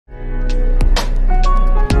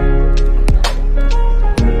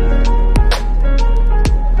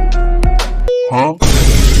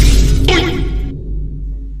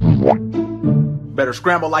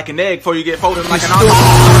scramble like an egg before you get folded like an omelet.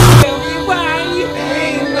 Tell me why you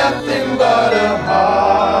ain't nothing but a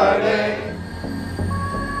heartache.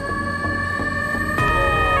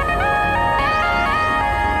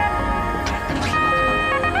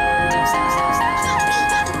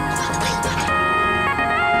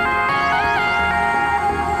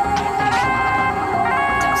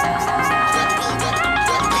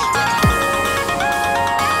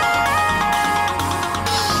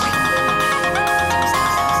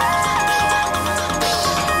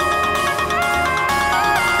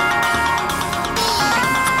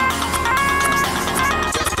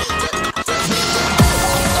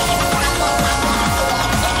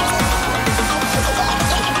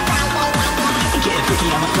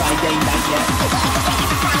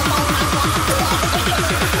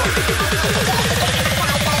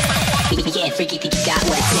 Freaky Peaky got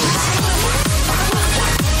what it takes.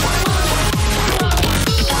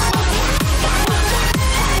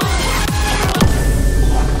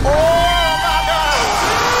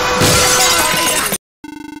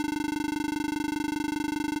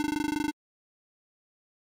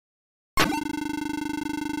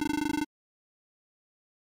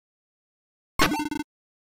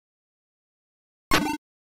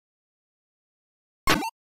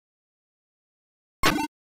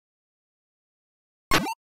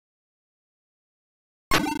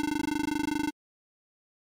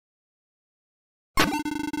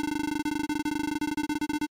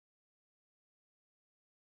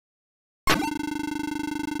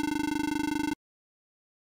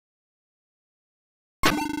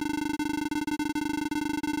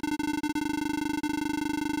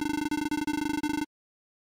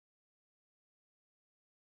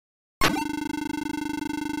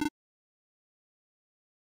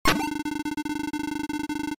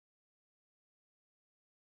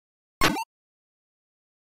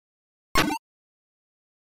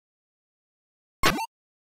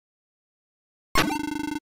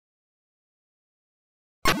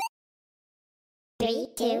 Three,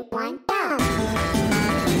 two, one, go!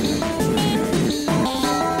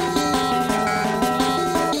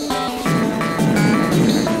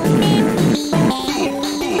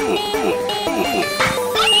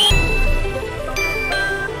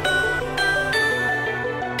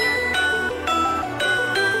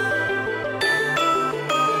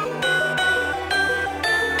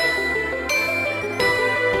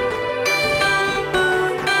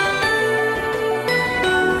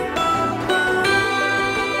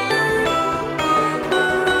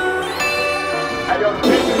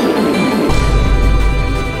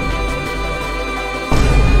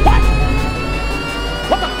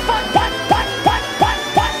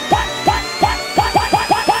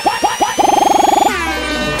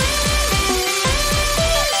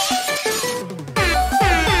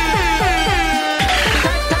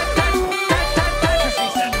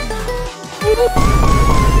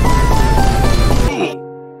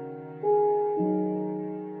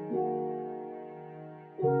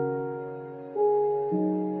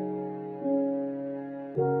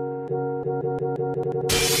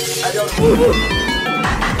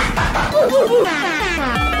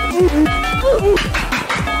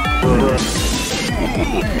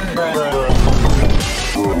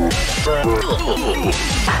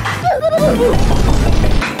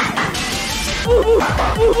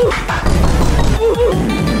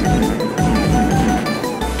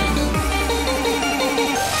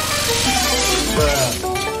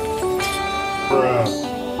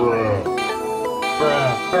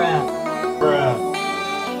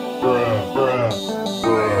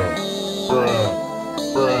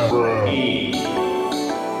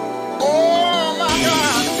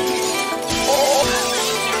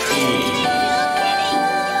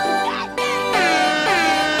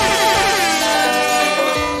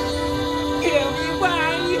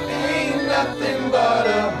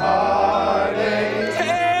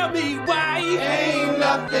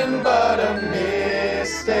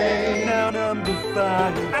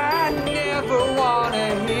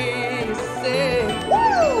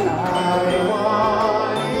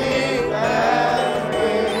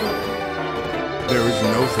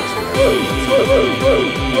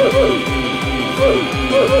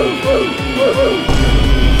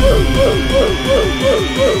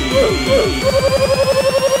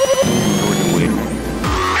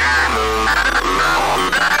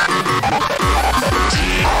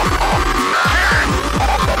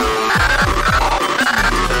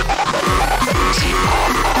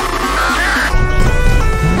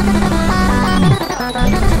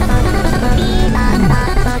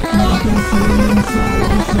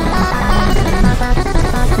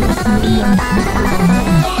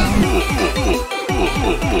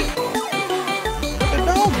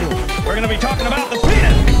 We're gonna be talking about the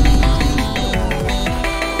penis.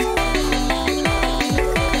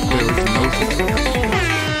 There is no such thing.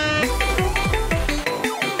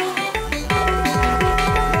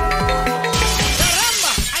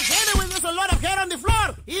 Caramba! I hate it when there's a lot of hair on the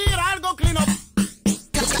floor. Here, I'll go clean up.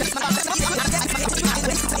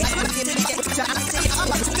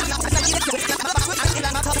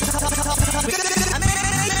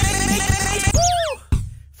 Woo!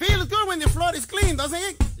 Feels good when the floor is clean, doesn't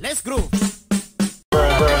it? Let's groove. I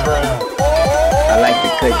like the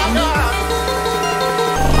cookie.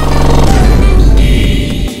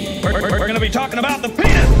 We're gonna be talking about the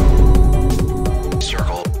penis.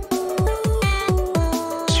 Circle.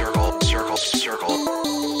 Circle, circle, circle.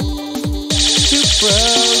 Two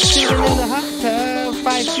bros sitting in the hot tub,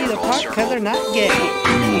 5 feet apart because they're not gay.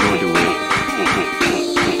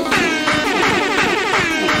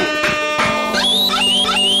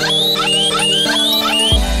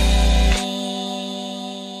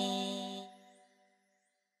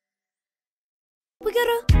 We got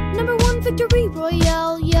a #1 victory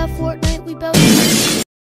royale. Yeah, Fortnite, we both.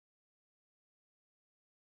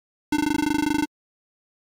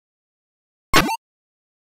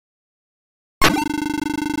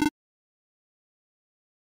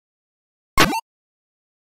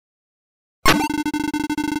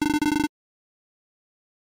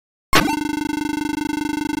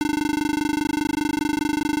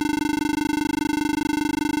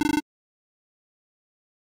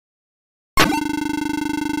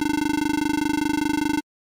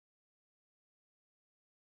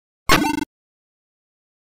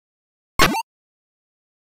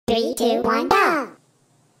 Three, two, one, go!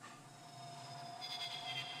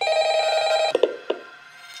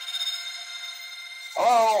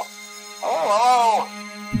 Hello? Hello?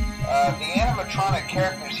 The animatronic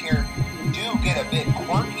characters here do get a bit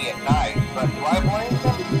quirky at night, but do I blame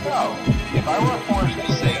them? No. If I were forced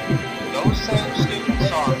to sing those same stupid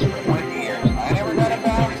songs for 20 years and I never got it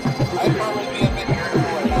back, I'd probably be a bit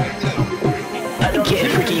irritable at night too. I'm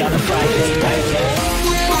getting freaky on a Friday night.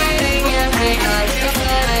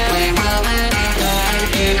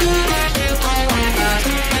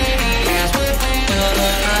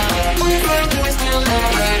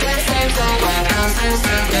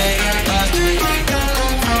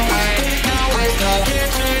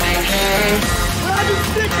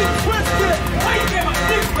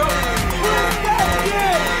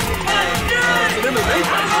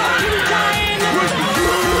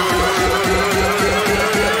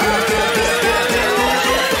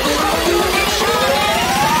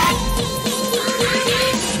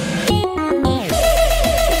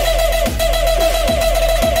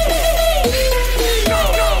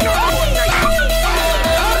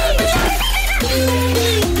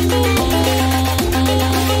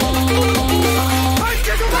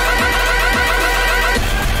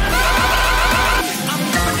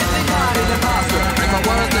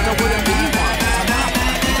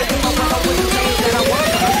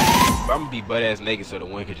 I'm gonna be butt ass naked so the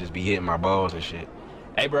wind could just be hitting my balls and shit.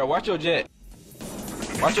 Hey, bro, watch your jet.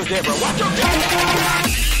 Watch your jet, bro. Watch your jet.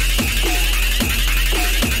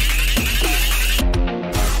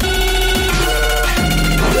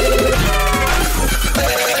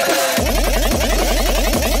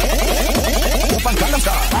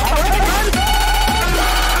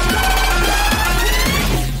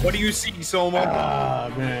 What do you see, Soma? Ah,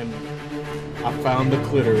 man. I found the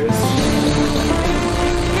clitoris.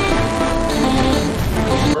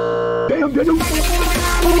 Damn, damn.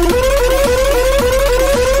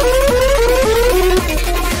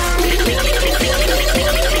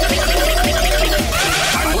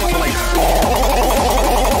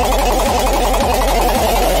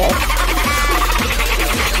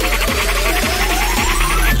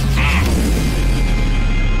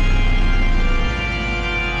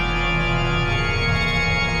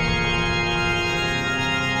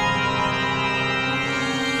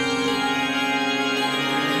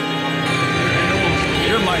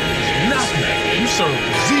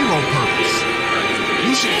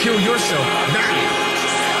 Kill yourself now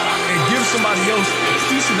and give somebody else a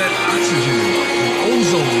piece of that oxygen and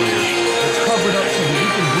ozone layer that's covered up so that we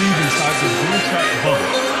can breathe inside this green trap bubble.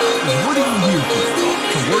 Because what are you here for?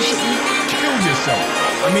 To worship me? Kill yourself.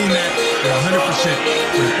 I mean that at 100%,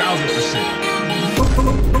 for 1,000%.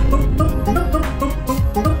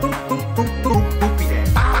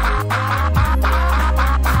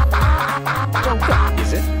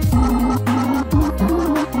 Is it?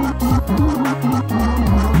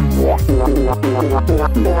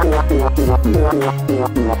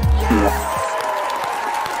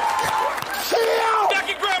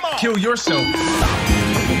 Kill yourself.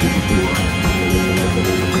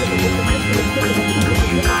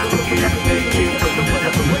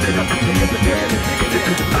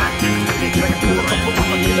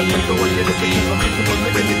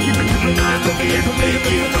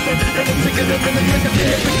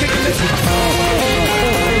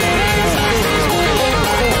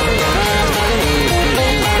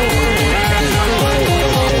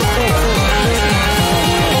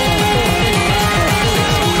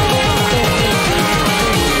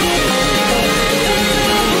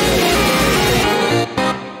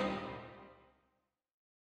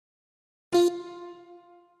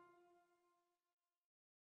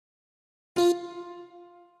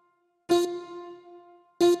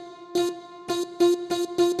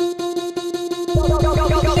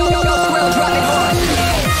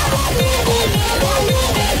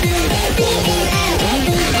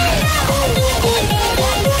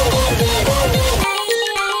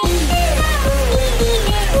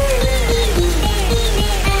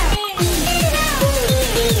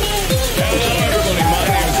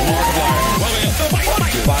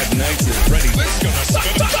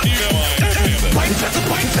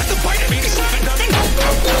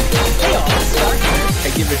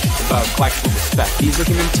 clacks with respect. These are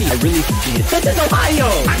human teeth. I really think it. This is Ohio!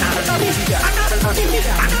 I'm not a teacher! I'm not a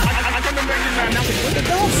teacher! I can remember you now. What the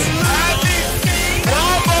dog?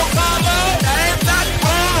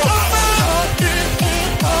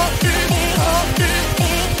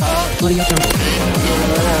 What are you doing?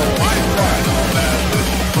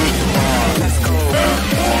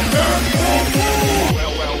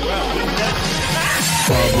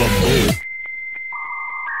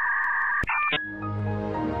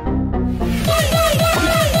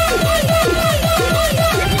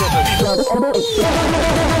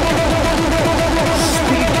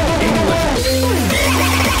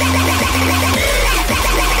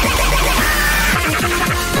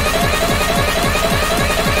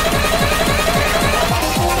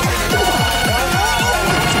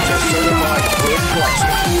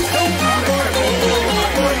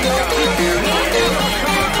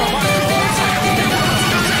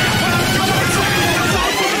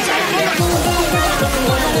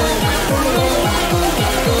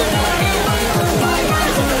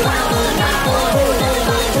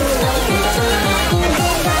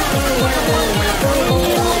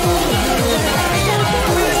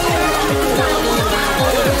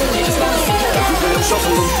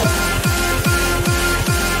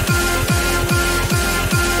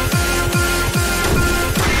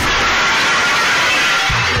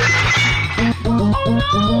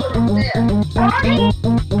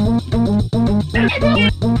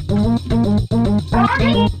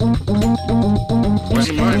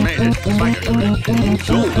 Wasn't mine, made it.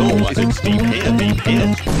 No, I said Steve Head.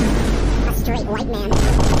 A straight white man.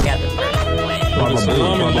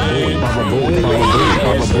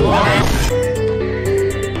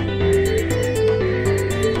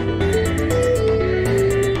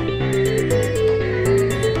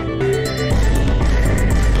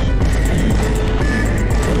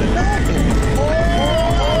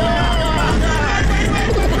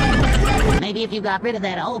 Maybe if you got rid of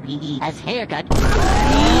that old PE-ass haircut.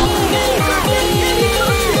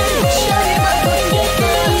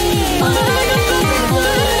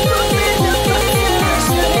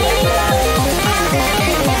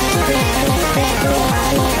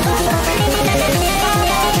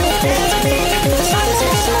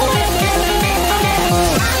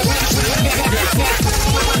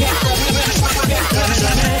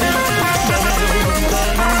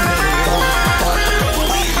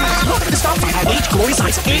 Each glory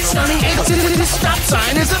signs, each stunning angle. Stop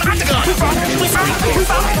sign is an octagon. We found.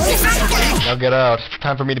 Now get out. It's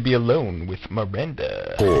time for me to be alone with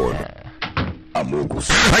Miranda. Amogus.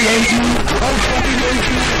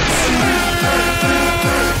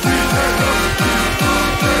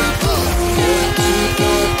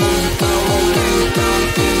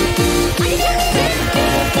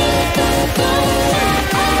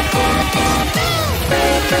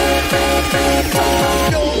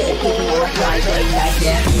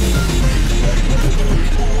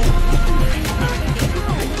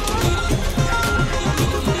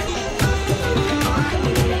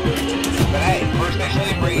 But hey, first station of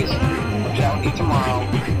the breeze. We'll chat with you tomorrow.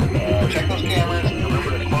 Check those cameras and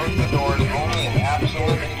remember to close the doors only if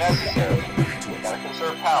absolutely necessary. Gotta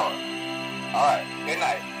conserve power. Alright, good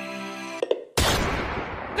night.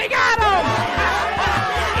 We got him!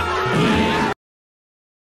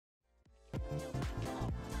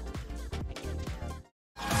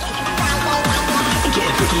 Get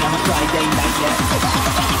freaky on a Friday night, yeah.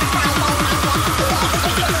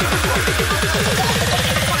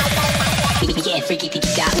 Get freaky, think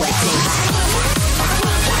you got what it takes.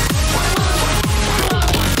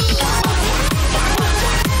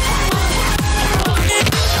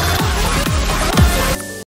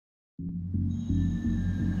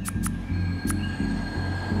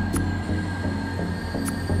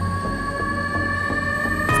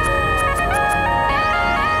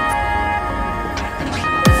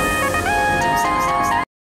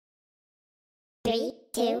 Three,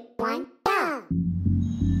 two, one, go!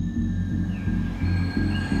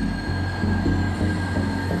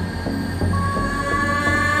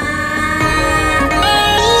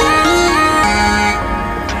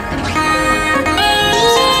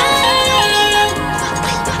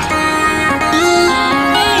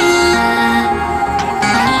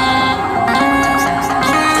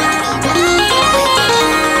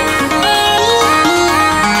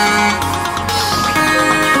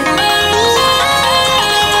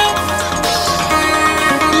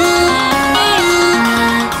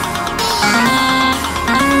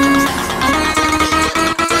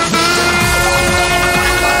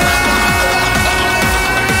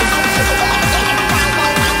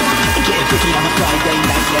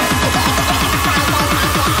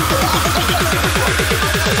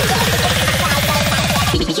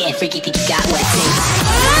 Yeah, freaky people got what it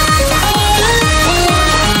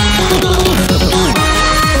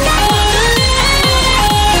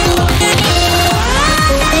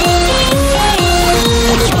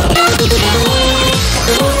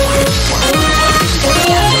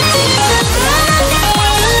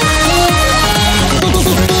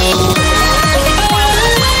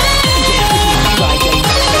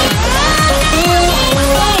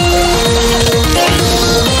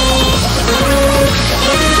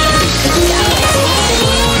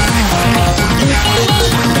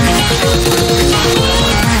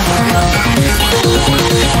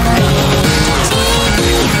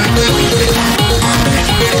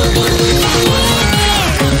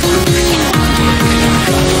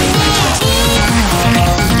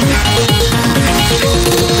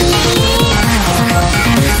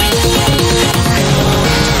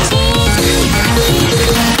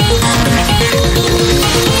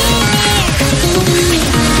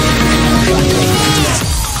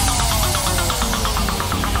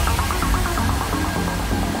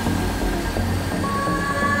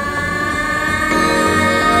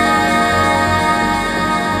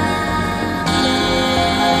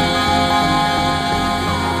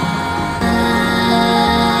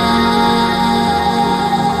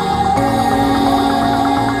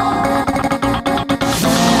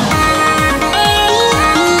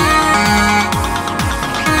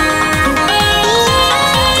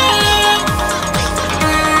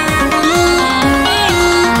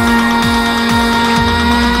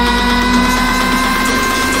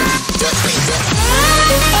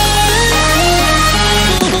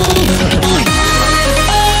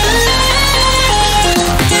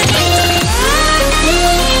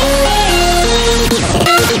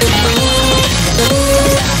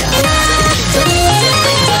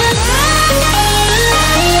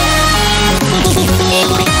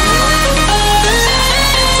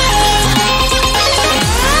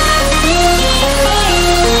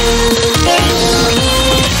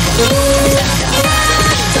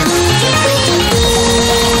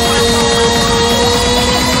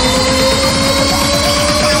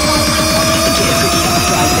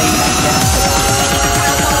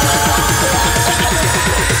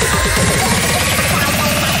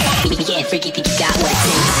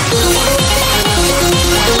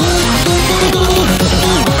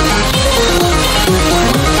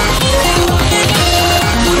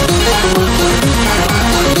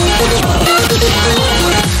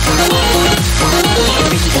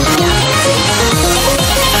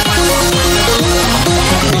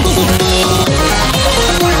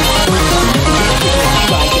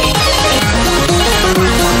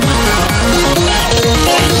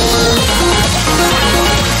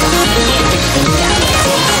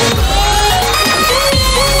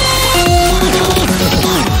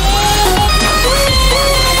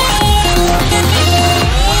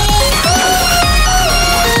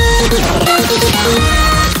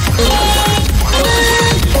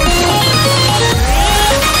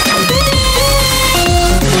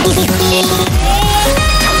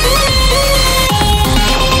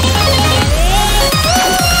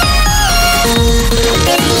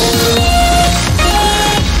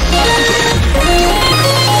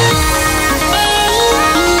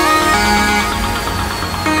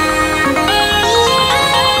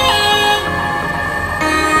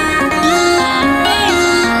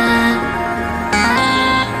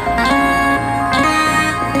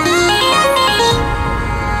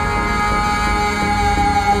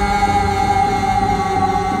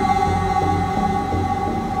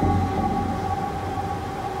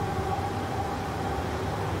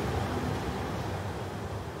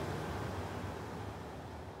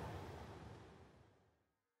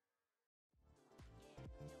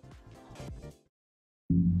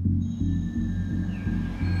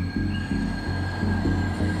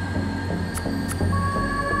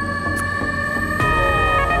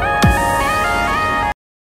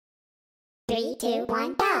Three, two,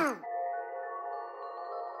 one, go!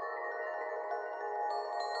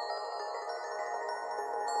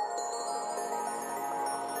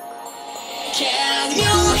 Can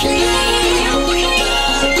you hear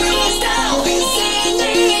the beast now is singing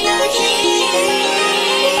again?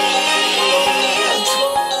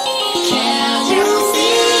 Can you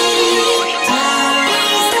feel the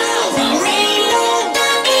beast now the ring of the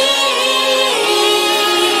beast?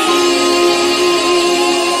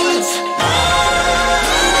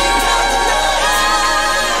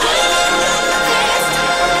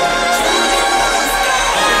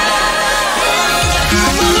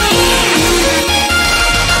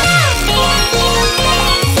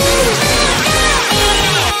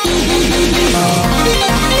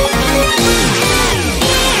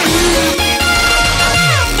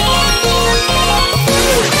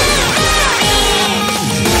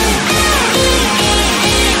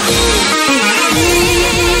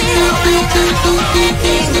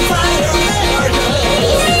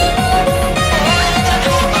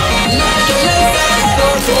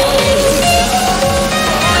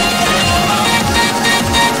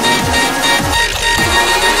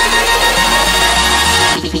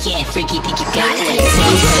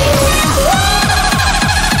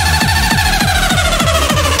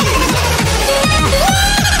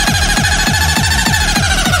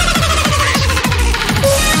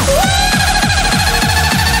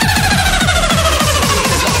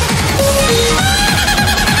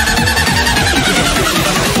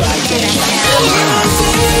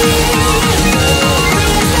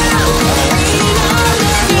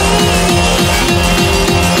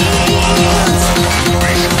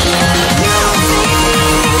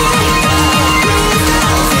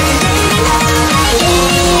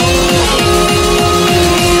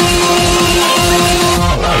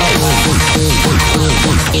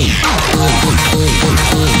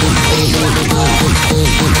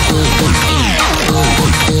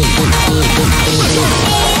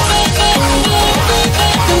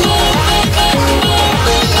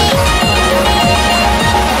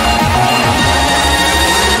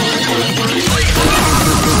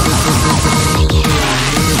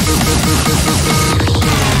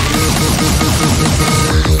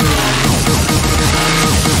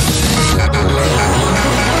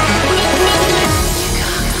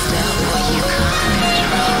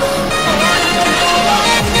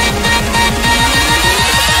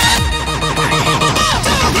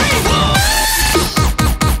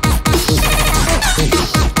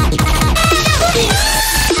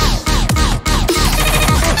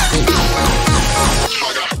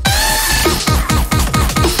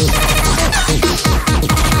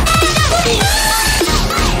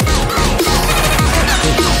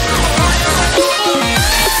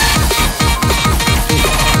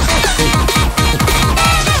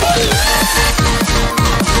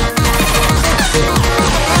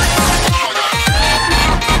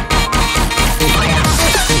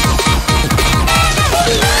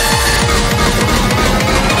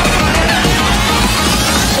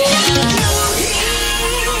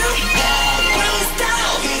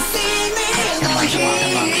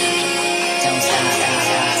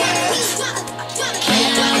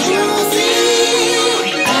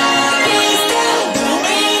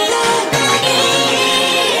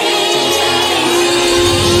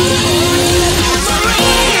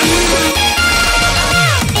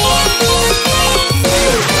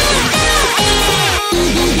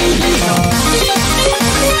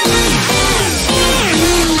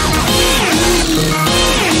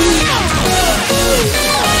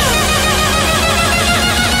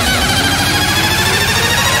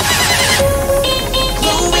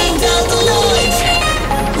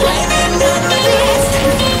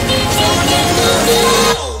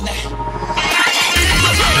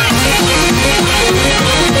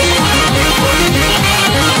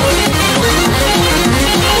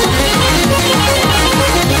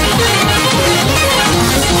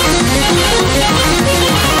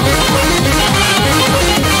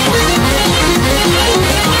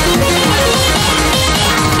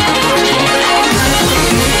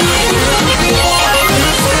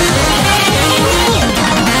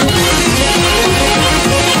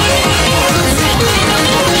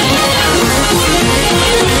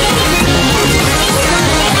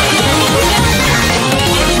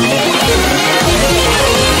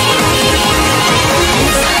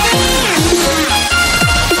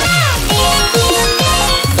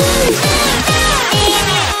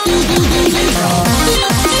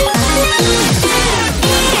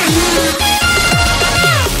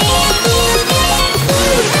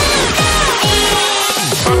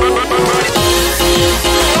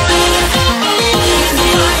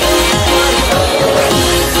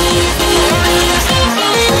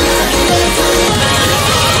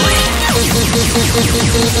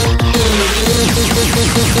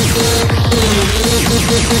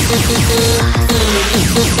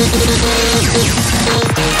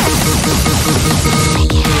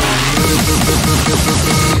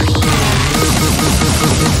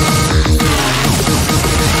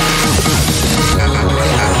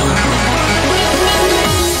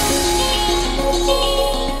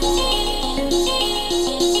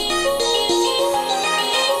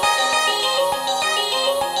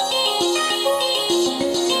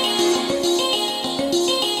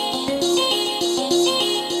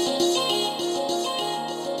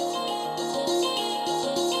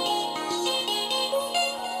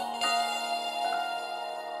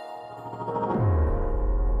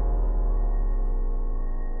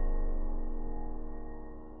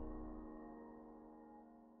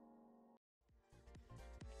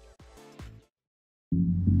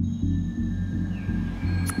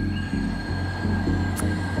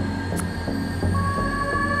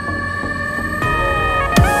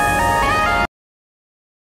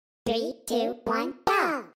 2, 1,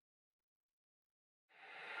 go!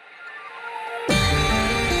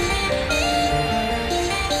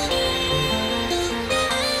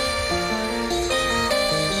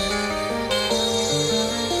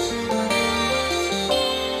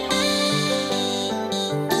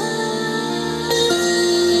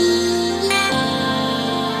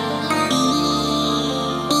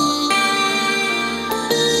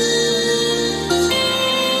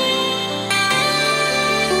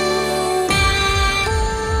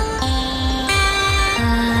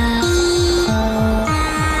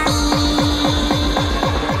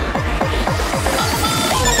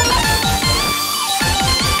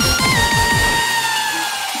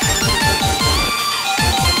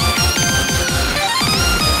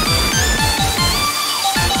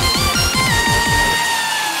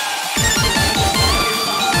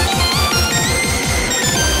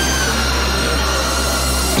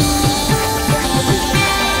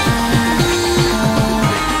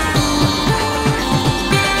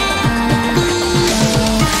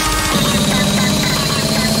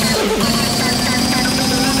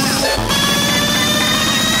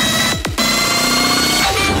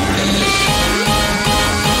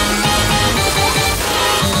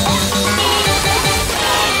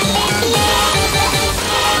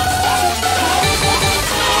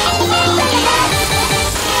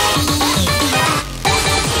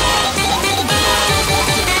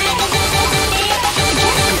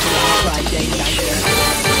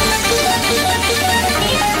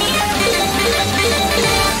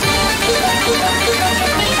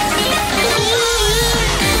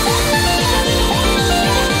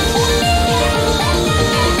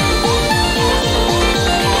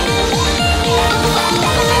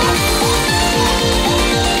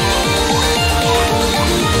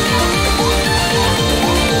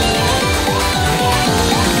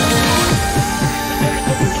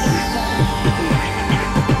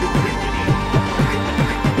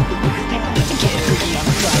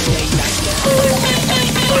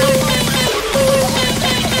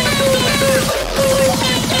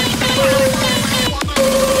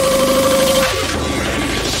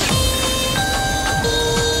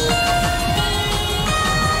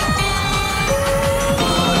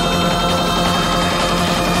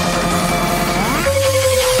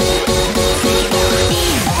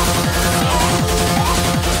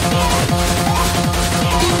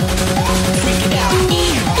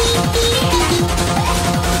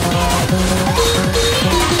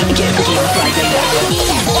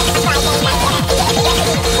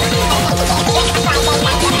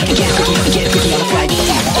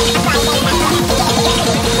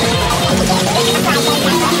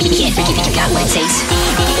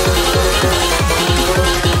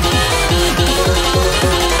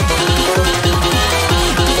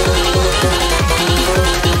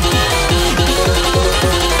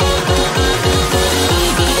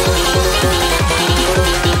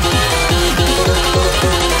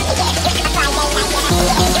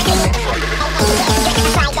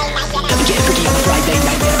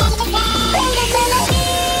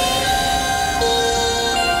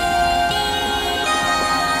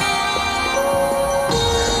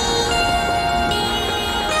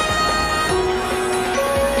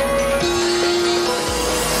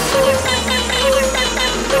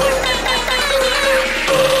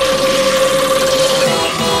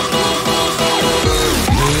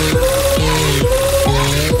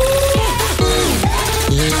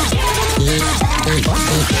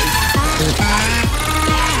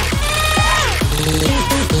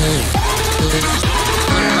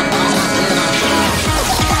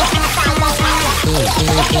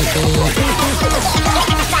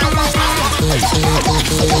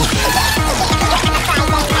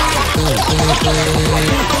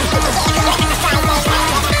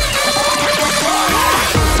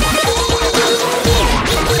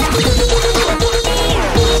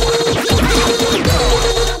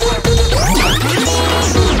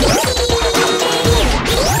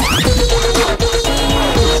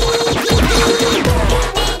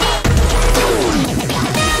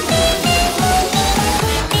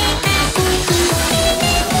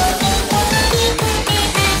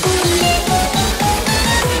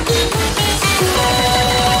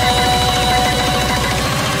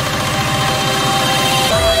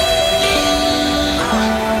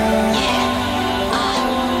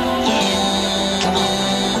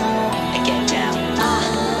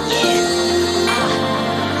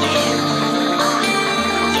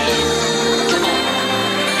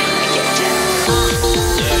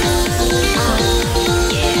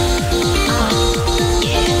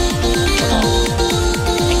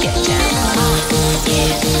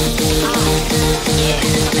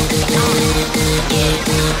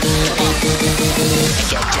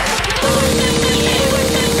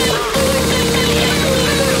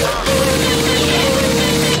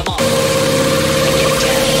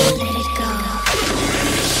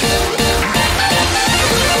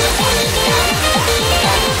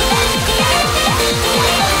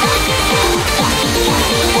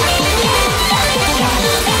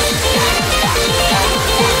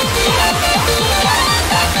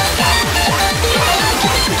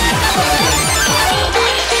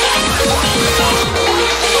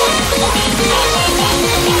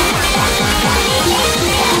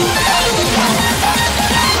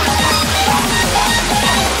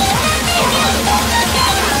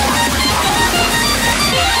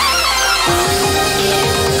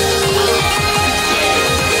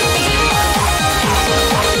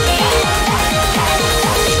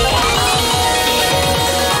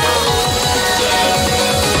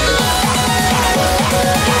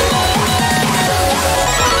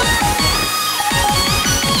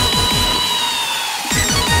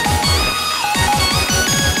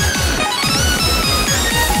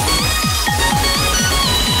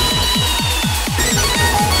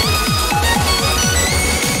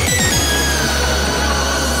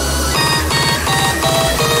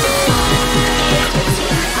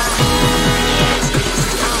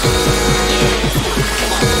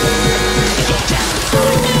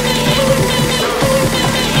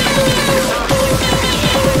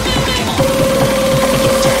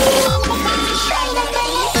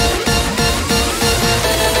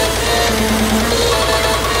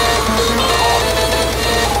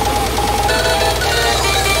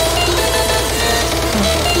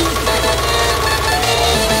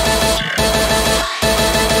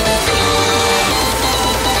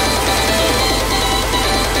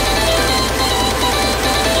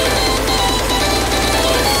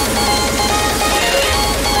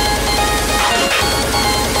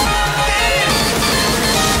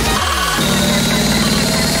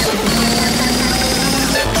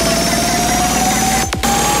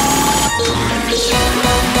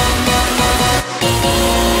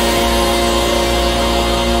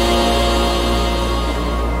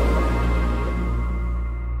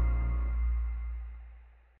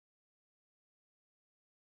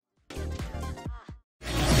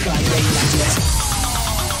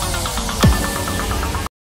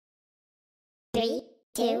 3,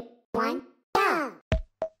 2, 1, go!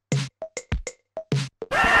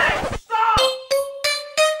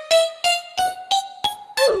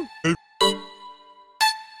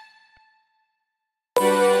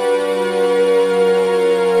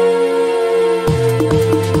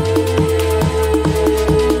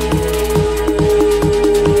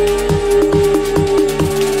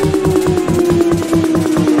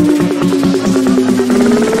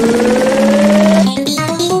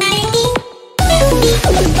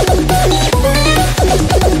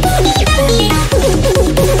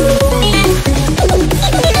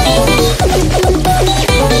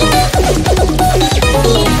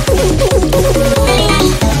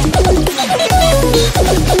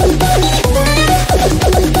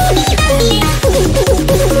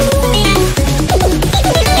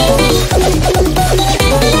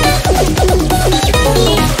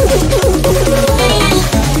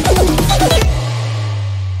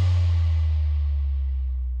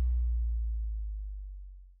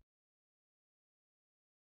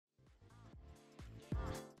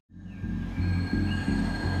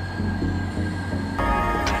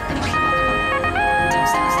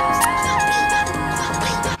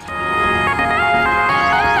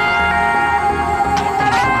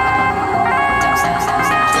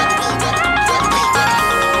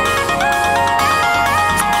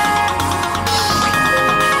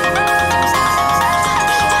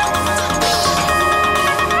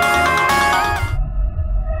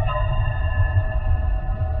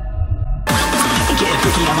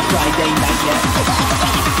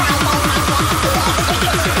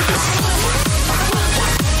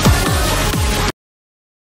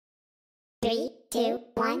 Three, two,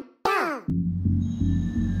 one, go!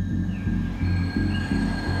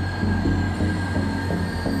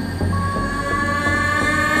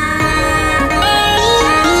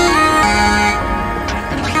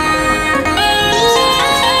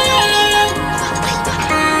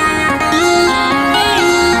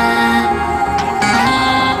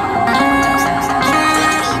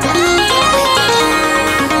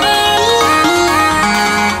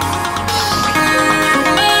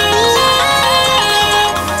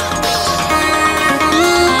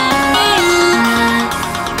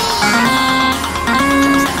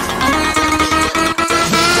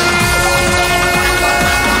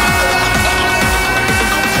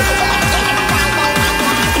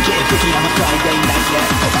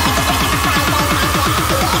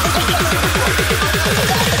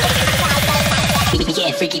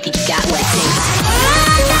 Yeah, freaky think you got what it takes.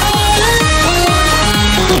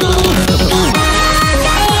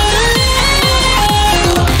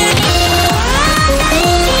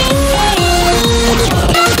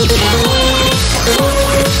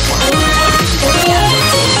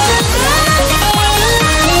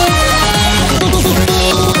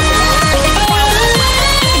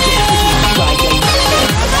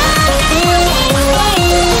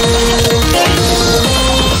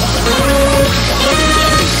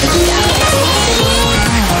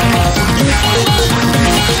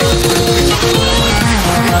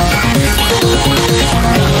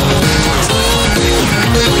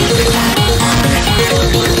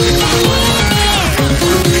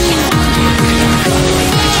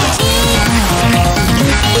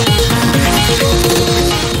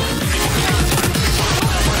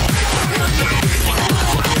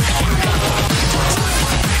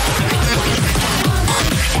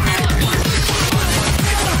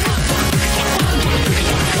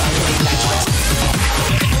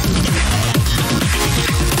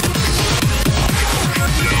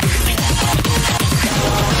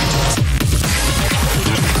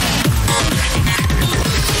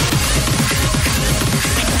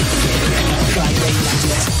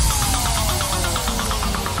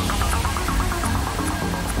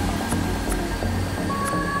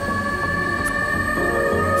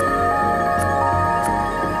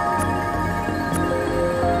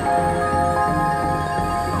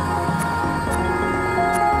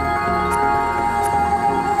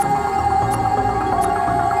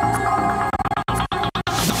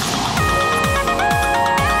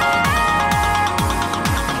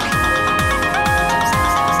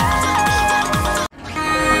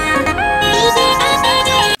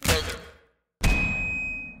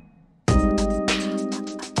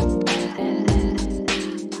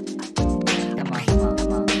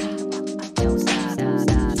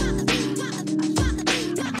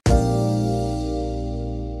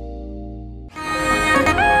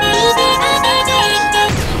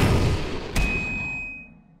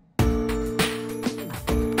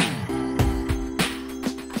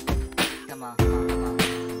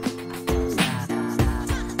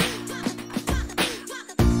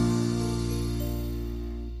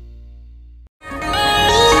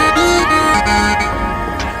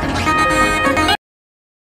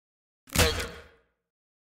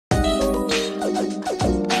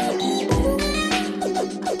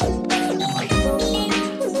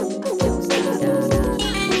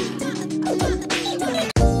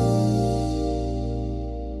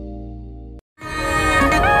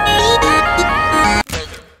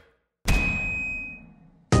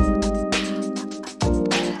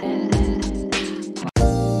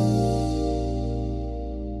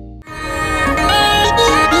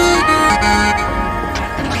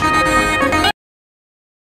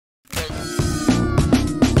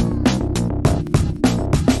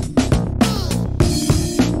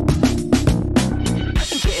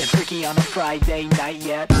 funky on a Friday night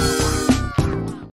yet.